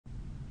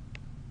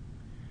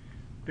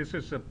This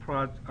is a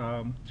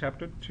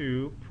Chapter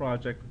 2,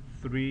 Project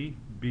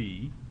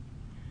 3B.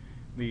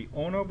 The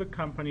owner of the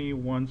company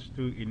wants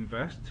to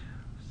invest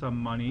some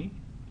money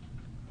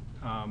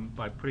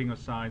by putting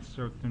aside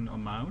certain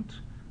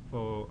amount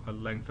for a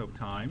length of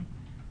time,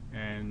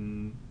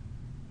 and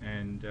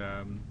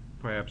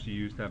perhaps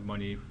use that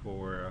money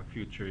for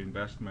future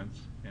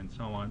investments and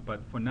so on.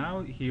 But for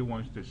now, he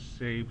wants to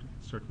save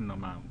certain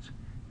amount,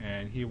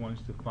 and he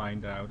wants to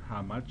find out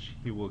how much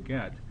he will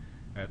get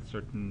at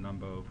certain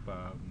number of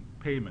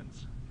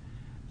payments.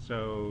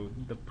 So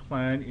the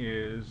plan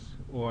is,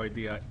 or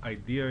the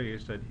idea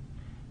is, that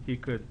he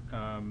could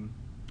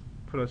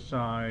put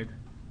aside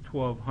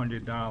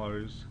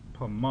 $1,200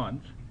 per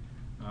month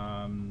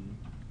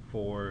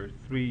for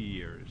 3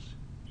 years.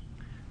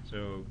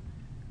 So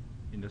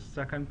in the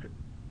second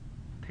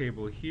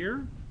table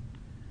here,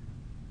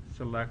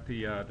 select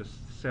the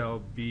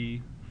cell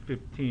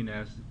B15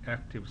 as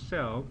active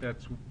cell.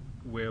 That's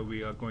where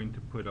we are going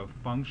to put a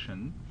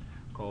function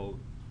called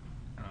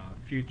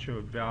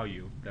future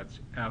value. That's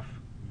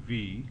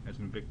FV as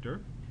in Victor,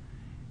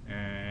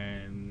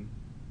 and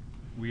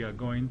we are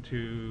going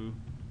to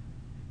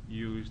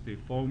use the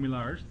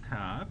formulas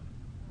tab,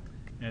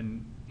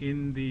 and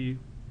in the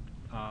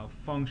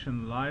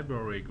function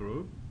library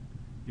group,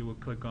 you will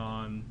click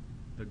on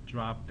the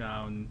drop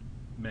down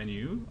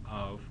menu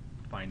of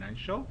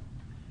financial,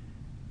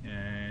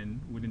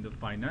 and within the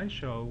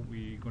financial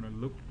we're going to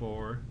look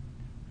for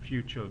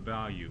future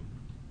value.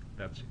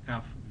 That's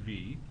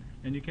FV,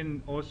 and you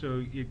can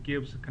also, it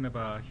gives kind of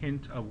a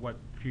hint of what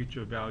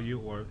future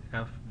value or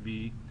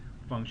FV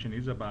function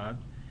is about,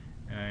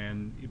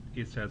 and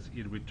it says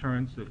it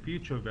returns the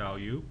future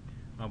value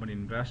of an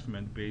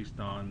investment based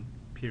on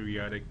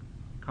periodic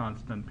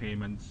constant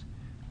payments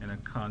and a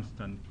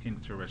constant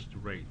interest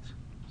rate.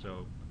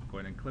 So go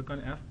ahead and click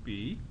on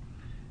FB,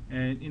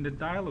 and in the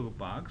dialog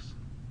box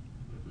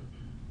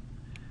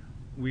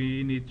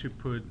we need to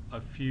put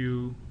a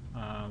few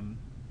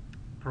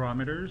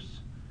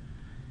parameters.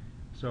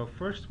 So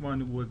first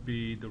one would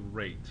be the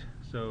rate.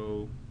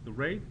 So the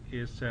rate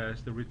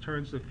says the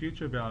returns the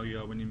future value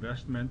of an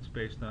investment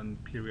based on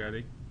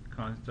periodic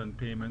constant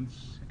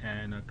payments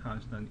and a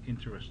constant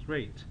interest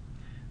rate.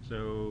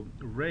 So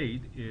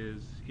rate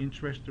is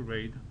interest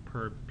rate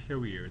per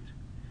period.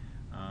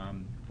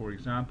 For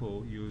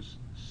example, use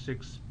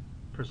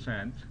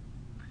 6%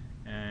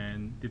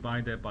 and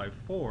divide that by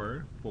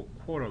 4 for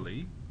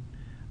quarterly.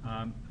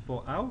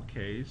 For our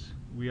case,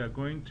 we are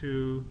going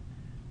to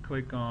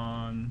click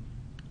on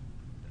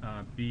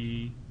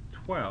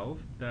B12,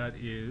 that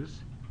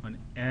is an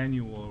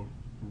annual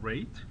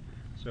rate.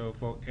 So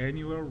for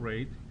annual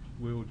rate,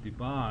 we will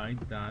divide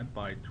that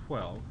by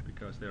 12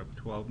 because there are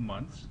 12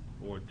 months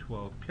or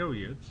 12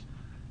 periods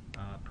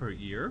per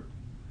year.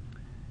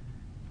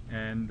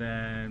 And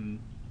then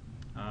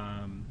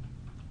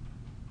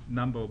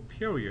number of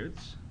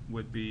periods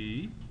would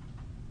be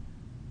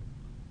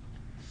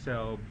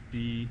cell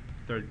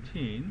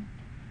B13,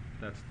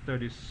 that's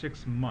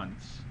 36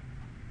 months.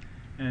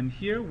 And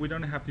here we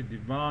don't have to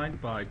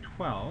divide by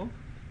 12,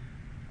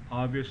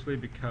 obviously,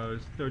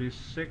 because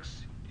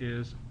 36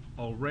 is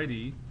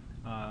already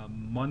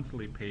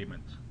monthly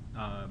payment,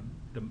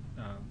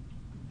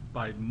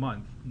 by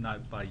month,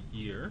 not by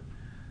year.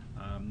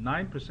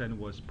 9%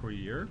 was per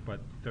year, but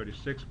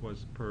 36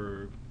 was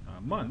per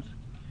month,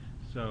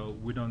 so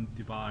we don't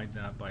divide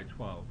that by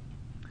 12.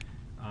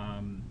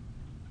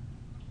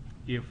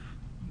 If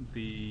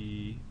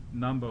the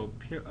number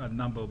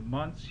of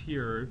months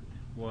here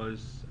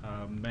was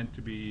meant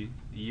to be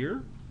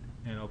year,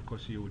 and of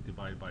course you would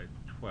divide by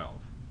 12.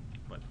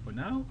 But for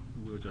now,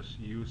 we'll just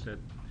use it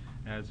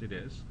as it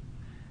is.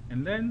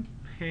 And then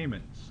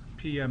payments,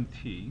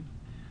 PMT.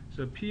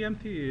 So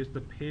PMT is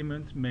the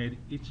payment made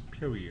each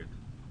period.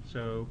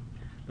 So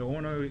the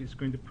owner is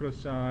going to put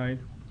aside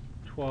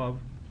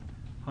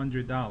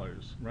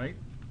 $1,200, right?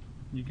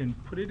 You can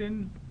put it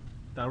in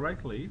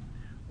directly,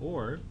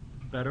 or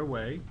better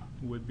way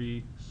would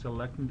be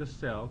selecting the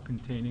cell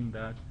containing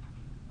that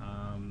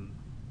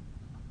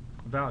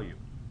value.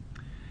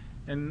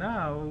 And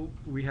now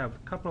we have a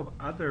couple of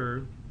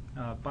other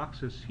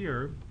boxes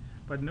here,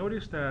 but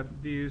notice that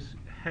these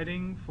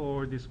heading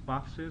for these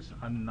boxes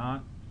are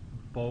not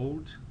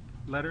bold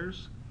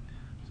letters,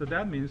 so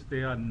that means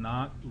they are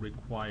not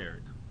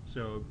required.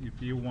 So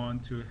if you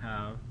want to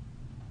have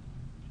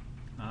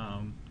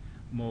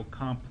more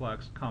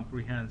complex,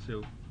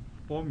 comprehensive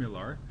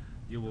formula,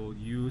 you will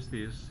use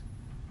these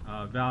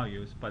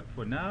values, but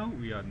for now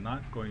we are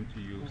not going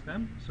to use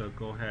them. So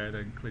go ahead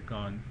and click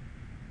on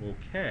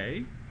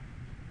OK,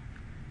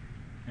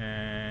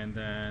 and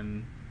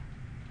then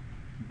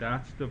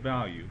that's the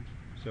value.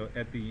 So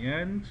at the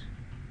end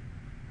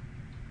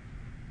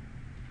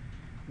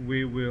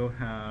we will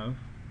have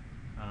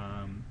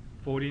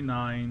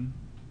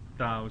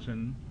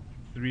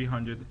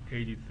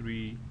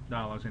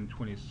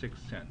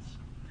 $49,383.26.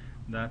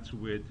 That's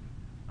with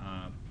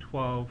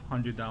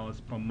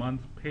 $1,200 per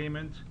month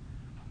payment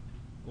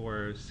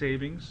or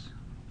savings,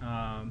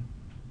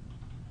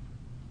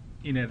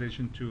 in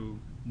addition to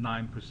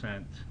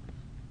 9%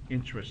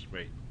 interest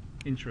rate,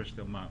 interest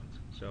amount.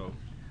 So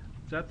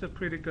that's a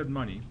pretty good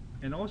money.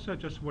 And also,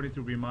 just wanted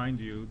to remind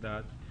you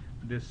that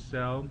this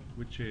cell,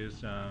 which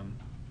is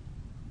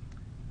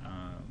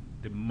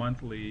the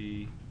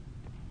monthly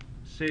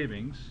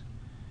savings,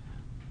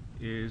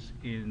 is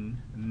in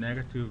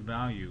negative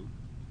value.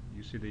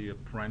 You see the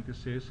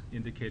parentheses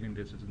indicating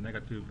this is a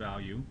negative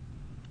value,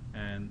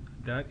 and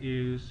that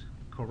is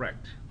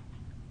correct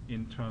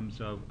in terms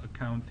of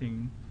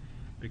accounting,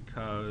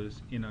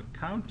 because in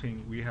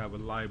accounting we have a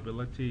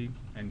liability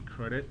and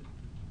credit,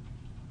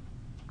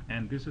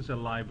 and this is a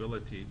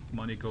liability.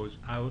 Money goes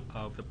out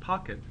of the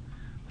pocket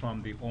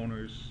from the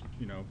owner's,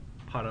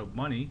 pot of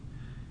money,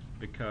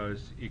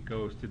 because it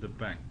goes to the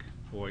bank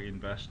or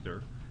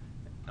investor.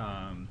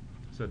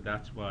 So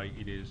that's why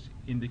it is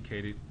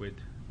indicated with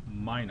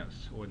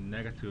minus or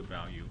negative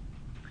value.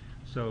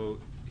 So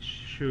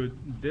should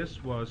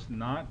this was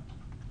not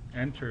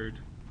entered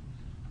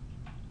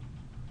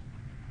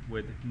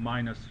with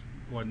minus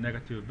or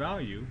negative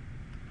value,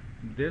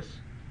 this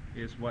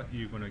is what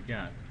you're going to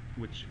get,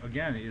 which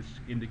again is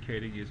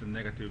indicating is a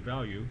negative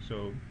value.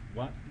 So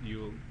what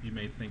you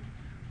may think,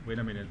 wait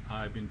a minute,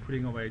 I've been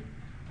putting away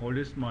all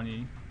this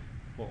money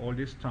for all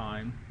this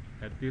time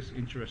at this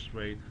interest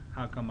rate,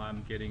 how come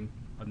I'm getting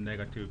a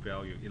negative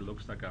value? It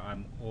looks like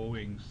I'm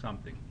owing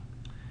something.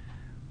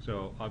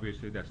 So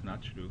obviously that's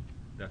not true.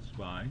 That's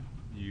why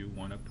you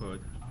want to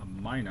put a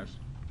minus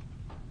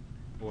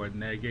or a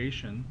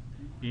negation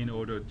in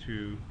order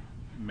to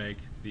make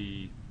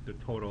the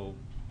total,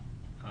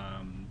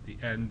 the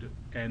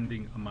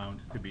ending amount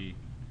to be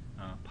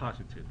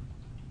positive.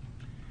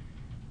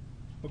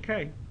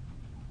 Okay,